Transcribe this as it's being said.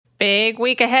Big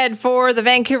week ahead for the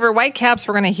Vancouver Whitecaps.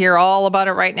 We're going to hear all about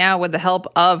it right now with the help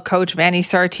of Coach Vanni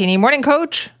Sartini. Morning,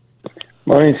 Coach.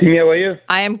 Morning, Simi. How are you?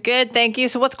 I am good, thank you.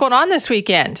 So what's going on this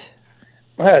weekend?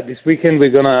 This weekend we're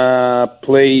going to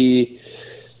play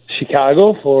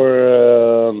Chicago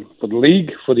for the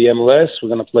league, for the MLS. We're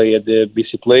going to play at the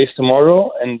BC Place tomorrow.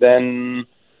 And then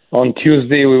on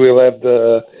Tuesday we will have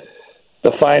the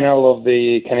final of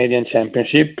the Canadian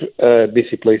Championship,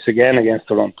 BC Place again against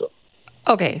Toronto.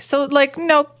 Okay, so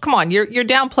no, come on, you're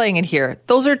downplaying it here.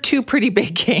 Those are two pretty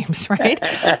big games, right?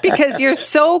 Because you're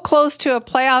so close to a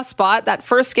playoff spot. That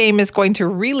first game is going to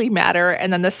really matter,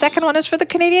 and then the second one is for the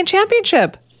Canadian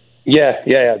Championship. Yeah.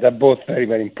 They're both very,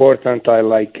 very important. I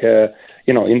like, in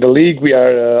the league we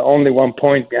are only 1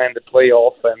 point behind the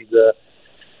playoff, and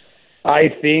I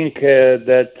think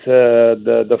that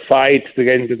the fight to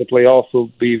get into the playoff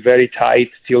will be very tight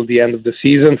till the end of the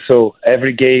season. So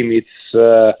every game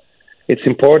it's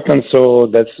important,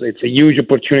 so it's a huge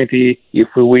opportunity if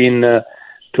we win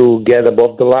to get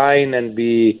above the line and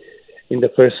be in the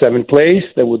first 7th place.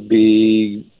 That would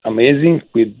be amazing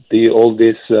with all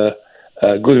these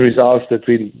good results that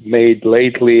we made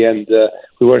lately, and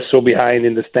we were so behind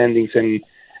in the standings, and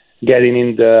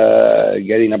getting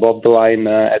above the line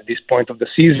at this point of the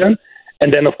season.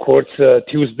 And then, of course,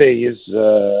 Tuesday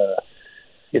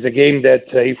is a game that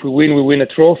if we win a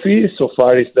trophy. So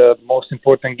far, it's the most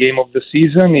important game of the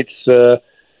season. It's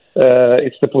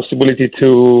the possibility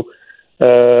to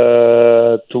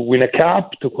win a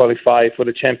cup, to qualify for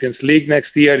the Champions League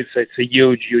next year. It's a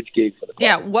huge game for the club.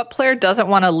 Yeah, what player doesn't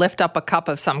want to lift up a cup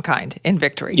of some kind in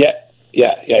victory? Yeah.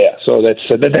 So that's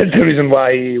the reason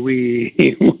why we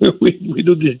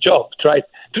do this job. Try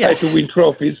to win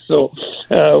trophies. So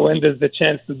when there's the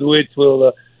chance to do it,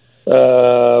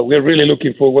 we're really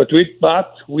looking forward to it,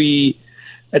 but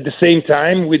at the same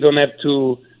time, we don't have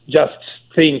to just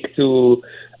think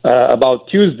about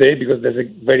Tuesday, because there's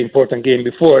a very important game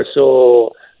before.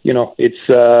 So,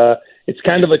 it's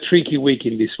kind of a tricky week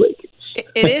in this week.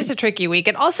 It is a tricky week.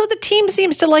 And also the team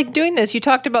seems to like doing this. You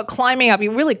talked about climbing up.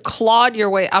 You really clawed your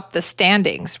way up the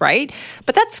standings, right?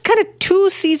 But that's kind of 2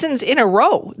 seasons in a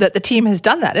row that the team has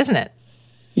done that, isn't it?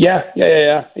 Yeah.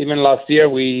 Even last year,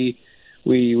 we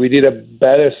did a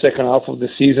better second half of the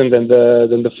season than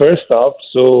the first half.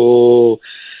 So,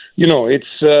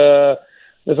 it's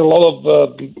there's a lot of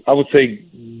I would say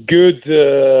good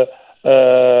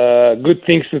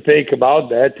things to take about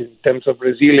that, in terms of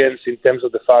resilience, in terms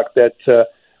of the fact that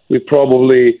we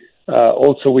probably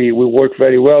also we work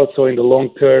very well. So in the long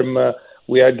term,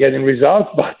 we are getting results,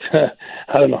 but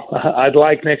I don't know. I'd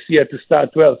like next year to start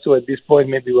well. So at this point,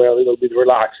 maybe we're a little bit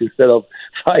relaxed instead of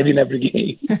fighting every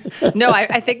game. No,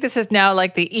 I think this is now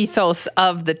like the ethos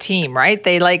of the team, right?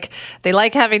 They like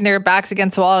having their backs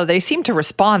against the wall. They seem to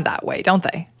respond that way, don't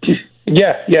they?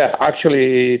 Yeah.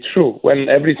 Actually, it's true. When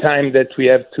every time that we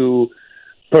have to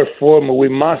perform, we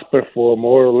must perform,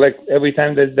 or like every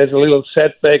time that there's a little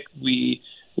setback, we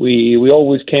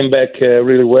always came back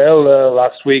really well.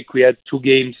 Last week we had 2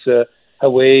 games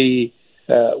away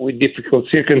with difficult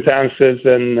circumstances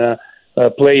and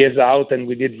players out, and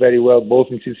we did very well both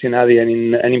in Cincinnati and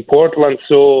in Portland.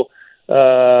 So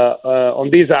on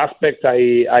this aspect,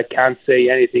 I can't say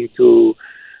anything to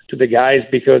the guys,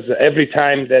 because every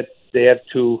time that they have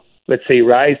to, let's say,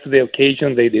 rise to the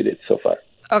occasion, they did it so far.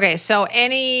 Okay, so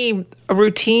any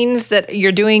routines that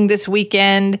you're doing this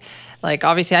weekend? Like,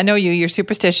 obviously, I know you're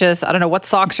superstitious. I don't know what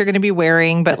socks you're going to be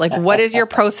wearing, but what is your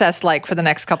process like for the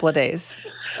next couple of days?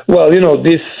 Well,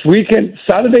 this weekend,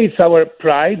 Saturday, it's our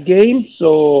Pride game,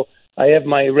 so I have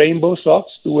my rainbow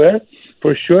socks to wear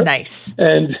for sure. Nice.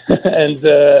 And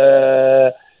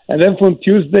then from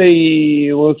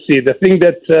Tuesday, we'll see. The thing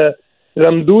that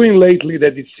I'm doing lately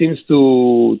that it seems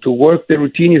to work the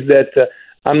routine is that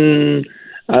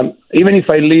even if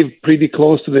I live pretty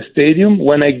close to the stadium,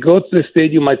 when I go to the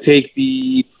stadium, I take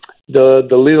the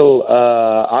little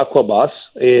aqua bus.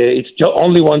 It's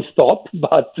only one stop,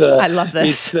 but I love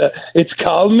this. It's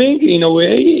calming in a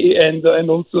way, and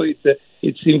also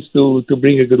it seems to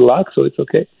bring a good luck, so it's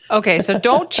okay. Okay, so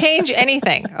don't change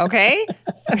anything, okay?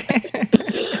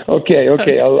 Okay.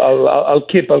 I'll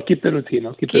keep the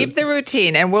routine. Keep the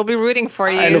routine, and we'll be rooting for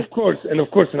you. And of course,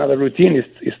 another routine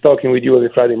is talking with you every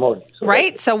Friday morning.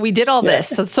 Right? So we did all this.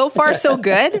 So far, so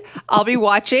good. I'll be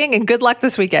watching, and good luck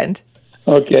this weekend.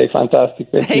 Okay, fantastic.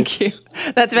 Thank you.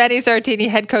 That's Vanni Sartini,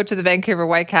 head coach of the Vancouver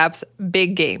Whitecaps.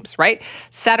 Big games, right?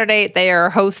 Saturday, they are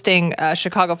hosting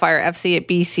Chicago Fire FC at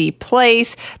BC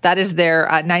Place. That is their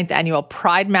 9th annual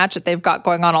Pride match that they've got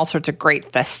going on. All sorts of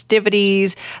great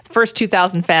festivities. The first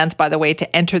 2,000 fans, by the way,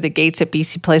 to enter the gates at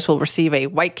BC Place will receive a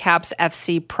Whitecaps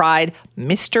FC Pride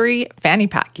mystery fanny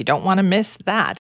pack. You don't want to miss that.